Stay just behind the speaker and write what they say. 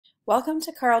Welcome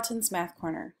to Carlton's Math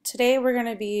Corner. Today we're going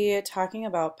to be talking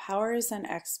about powers and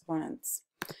exponents.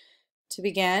 To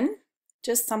begin,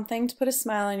 just something to put a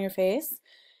smile on your face.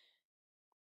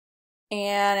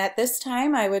 And at this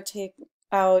time I would take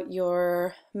out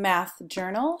your math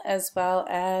journal as well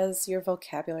as your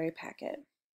vocabulary packet.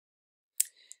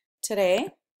 Today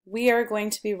we are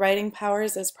going to be writing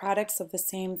powers as products of the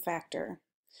same factor.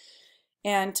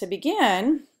 And to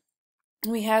begin,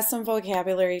 we have some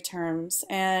vocabulary terms,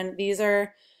 and these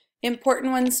are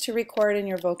important ones to record in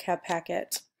your vocab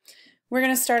packet. We're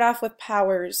going to start off with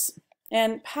powers,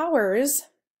 and powers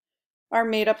are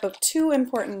made up of two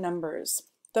important numbers.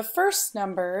 The first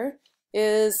number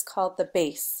is called the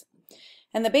base,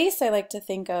 and the base I like to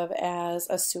think of as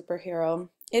a superhero.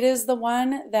 It is the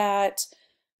one that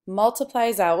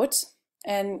multiplies out,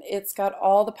 and it's got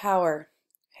all the power.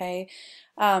 Okay,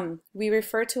 we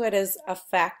refer to it as a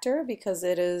factor because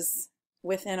it is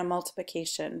within a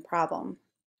multiplication problem.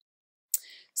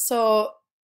 So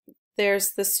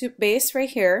there's the base right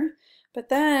here, but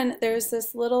then there's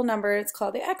this little number, it's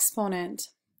called the exponent.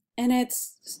 And it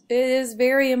is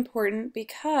very important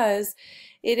because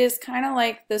it is kind of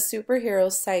like the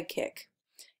superhero's sidekick.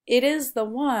 It is the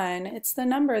one, it's the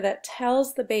number that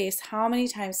tells the base how many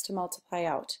times to multiply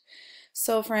out.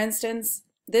 So for instance,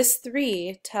 this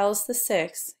 3 tells the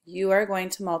 6 you are going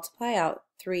to multiply out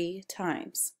 3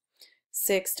 times.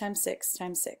 6 times 6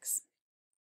 times 6.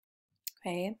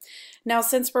 Okay. Now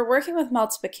since we're working with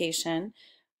multiplication,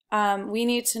 we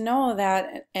need to know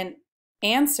that an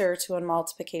answer to a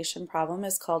multiplication problem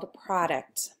is called a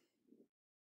product.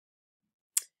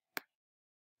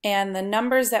 And the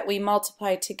numbers that we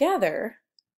multiply together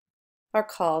are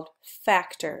called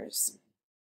factors.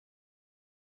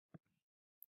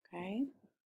 Okay.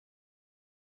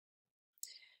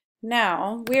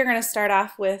 Now we're going to start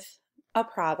off with a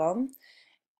problem,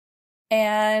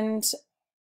 and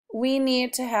we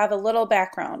need to have a little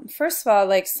background. First of all,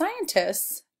 like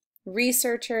scientists,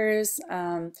 researchers,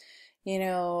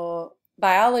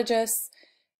 biologists,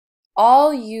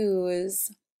 all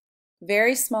use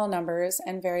very small numbers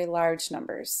and very large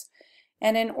numbers.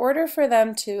 And in order for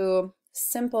them to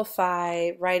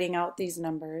simplify writing out these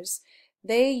numbers,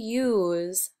 they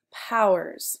use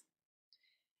powers.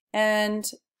 And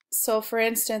so for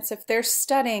instance, if they're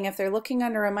looking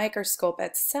under a microscope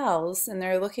at cells and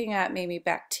they're looking at maybe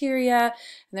bacteria and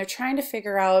they're trying to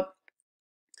figure out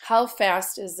how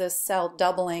fast is this cell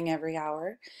doubling every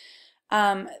hour,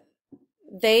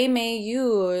 they may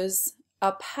use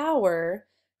a power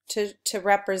to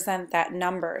represent that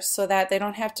number so that they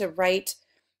don't have to write,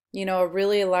 a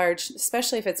really large,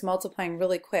 especially if it's multiplying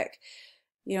really quick.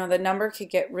 The number could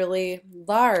get really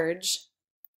large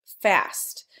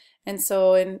fast. And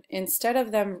so instead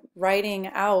of them writing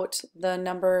out the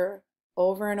number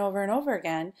over and over and over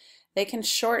again, they can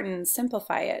shorten and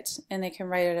simplify it, and they can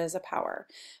write it as a power.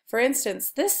 For instance,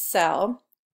 this cell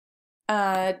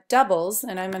doubles,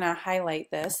 and I'm going to highlight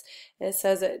this. It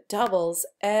says it doubles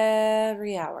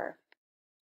every hour.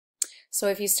 So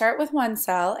if you start with one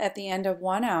cell, at the end of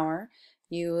 1 hour,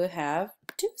 you have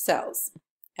 2 cells.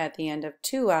 At the end of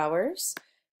 2 hours,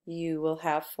 you will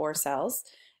have 4 cells.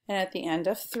 And at the end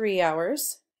of 3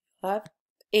 hours, you'll have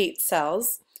 8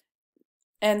 cells,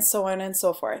 and so on and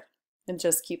so forth. It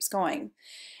just keeps going.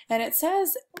 And it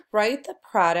says, write the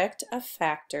product of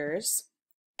factors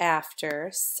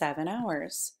after 7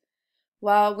 hours.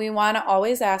 Well, we want to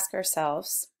always ask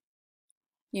ourselves,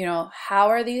 how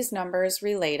are these numbers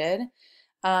related?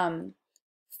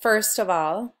 First of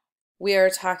all, we are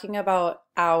talking about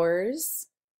hours.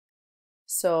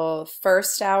 So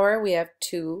first hour, we have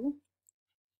 2.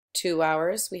 2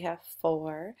 hours, we have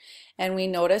 4, and we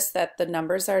notice that the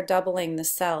numbers are doubling the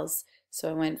cells. So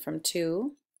it went from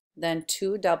 2, then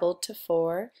 2 doubled to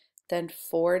 4, then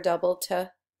 4 doubled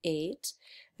to 8.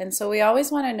 And so we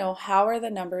always want to know, how are the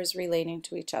numbers relating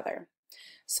to each other?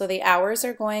 So the hours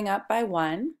are going up by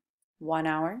 1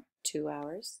 hour, 2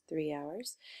 hours, 3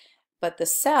 hours, but the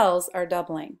cells are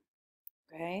doubling.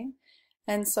 Okay?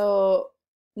 And so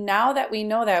now that we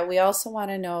know that, we also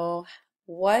want to know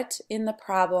what in the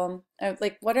problem,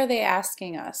 what are they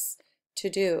asking us to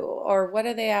do, or what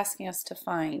are they asking us to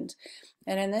find?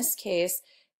 And in this case,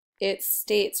 it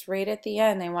states right at the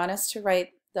end, they want us to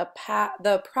write the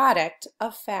product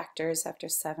of factors after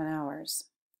 7 hours.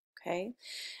 Okay,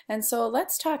 and so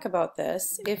let's talk about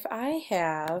this. If I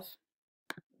have,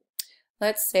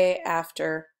 let's say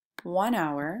after 1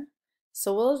 hour,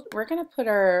 so we're going to put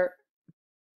our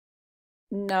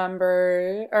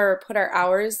number, or put our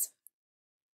hours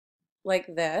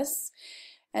like this,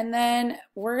 and then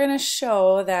we're going to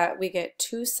show that we get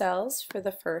 2 cells for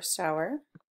the first hour,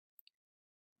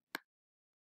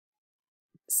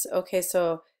 okay,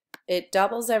 so it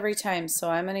doubles every time, so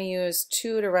I'm going to use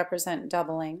 2 to represent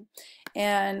doubling.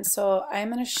 And so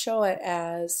I'm going to show it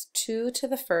as 2 to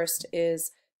the first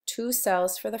is 2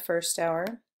 cells for the first hour,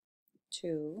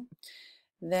 2.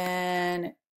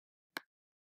 Then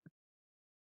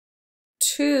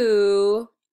 2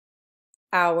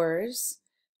 hours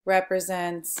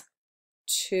represents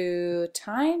 2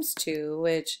 times 2,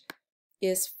 which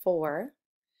is 4.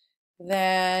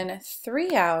 Then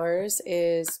 3 hours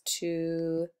is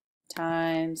 2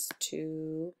 times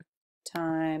 2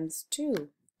 times 2.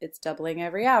 It's doubling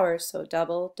every hour, so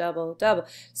double, double, double.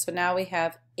 So now we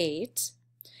have 8,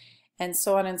 and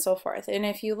so on and so forth. And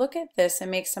if you look at this and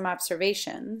make some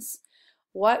observations,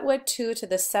 what would 2 to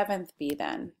the 7th be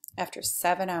then? After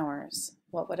 7 hours,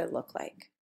 what would it look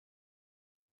like?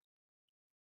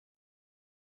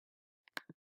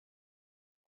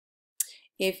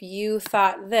 If you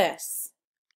thought this,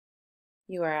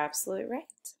 you are absolutely right.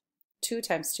 2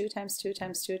 times 2 times 2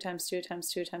 times 2 times 2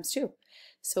 times 2 times 2.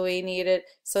 So we needed,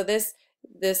 so this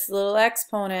little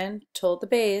exponent told the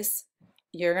base,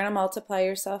 you're going to multiply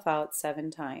yourself out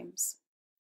 7 times.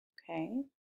 Okay.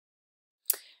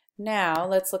 Now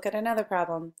let's look at another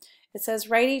problem. It says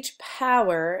write each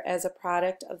power as a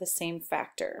product of the same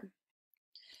factor.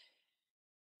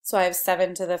 So I have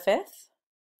 7 to the 5th,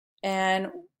 and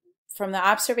from the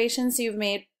observations you've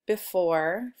made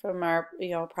before, from our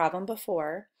problem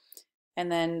before,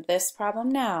 and then this problem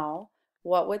now,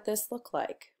 what would this look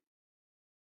like?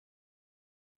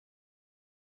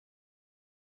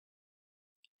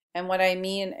 And what I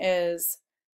mean is,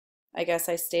 I guess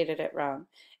I stated it wrong.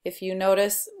 If you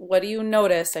notice, what do you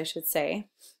notice, I should say?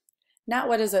 Not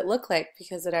what does it look like,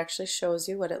 because it actually shows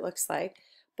you what it looks like,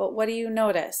 but what do you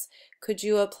notice? Could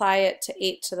you apply it to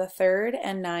 8 to the 3rd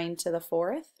and 9 to the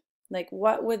 4th? Like,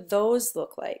 what would those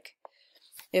look like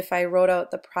if I wrote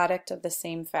out the product of the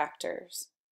same factors?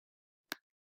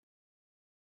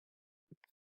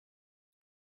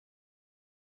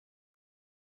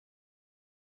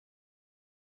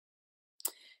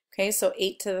 Okay, so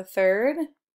 8 to the 3rd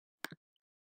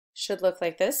should look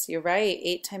like this. You're right,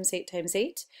 8 times 8 times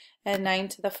 8. And 9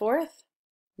 to the 4th,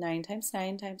 9 times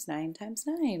 9 times 9 times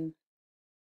 9.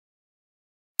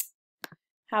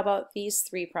 How about these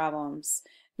 3 problems?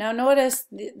 Now notice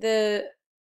the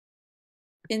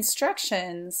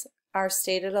instructions are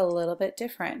stated a little bit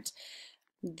different.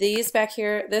 These back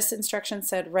here, this instruction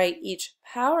said write each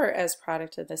power as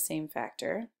product of the same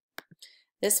factor.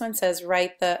 This one says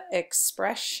write the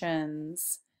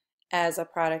expressions as a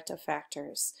product of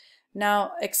factors.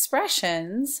 Now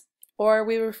expressions, or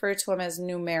we refer to them as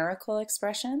numerical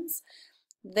expressions,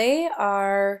 they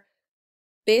are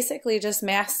basically just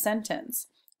math sentence.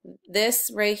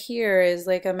 This right here is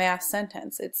like a math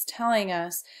sentence. It's telling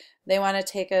us they want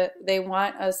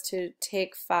us to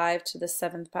take 5 to the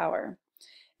 7th power.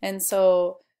 And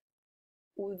so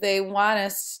they want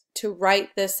us to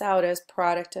write this out as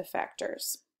product of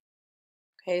factors.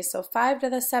 Okay, so 5 to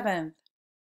the 7th,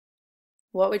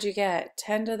 what would you get?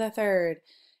 10 to the 3rd,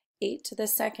 8 to the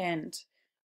 2nd.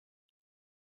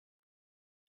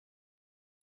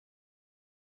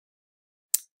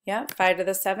 Yep, 5 to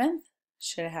the 7th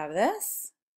should have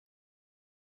this.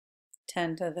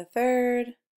 10 to the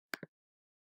 3rd.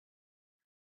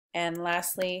 And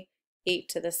lastly, 8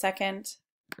 to the 2nd.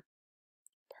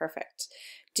 Perfect.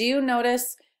 Do you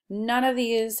notice none of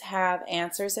these have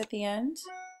answers at the end?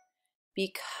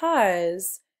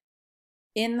 Because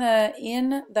in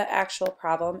the actual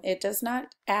problem, it does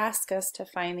not ask us to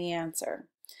find the answer.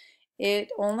 It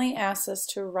only asks us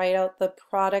to write out the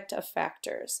product of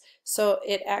factors. So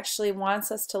it actually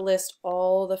wants us to list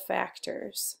all the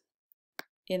factors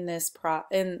in this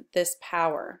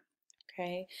power.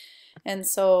 Okay, and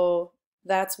so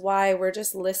that's why we're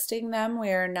just listing them. We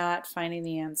are not finding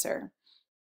the answer.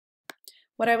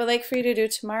 What I would like for you to do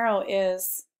tomorrow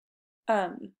is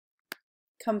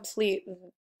complete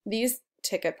these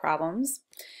ticket problems.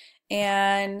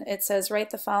 And it says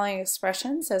write the following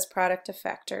expressions as product of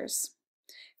factors.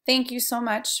 Thank you so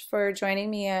much for joining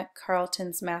me at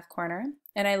Carlton's Math Corner,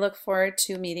 and I look forward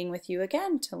to meeting with you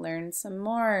again to learn some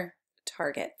more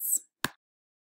targets.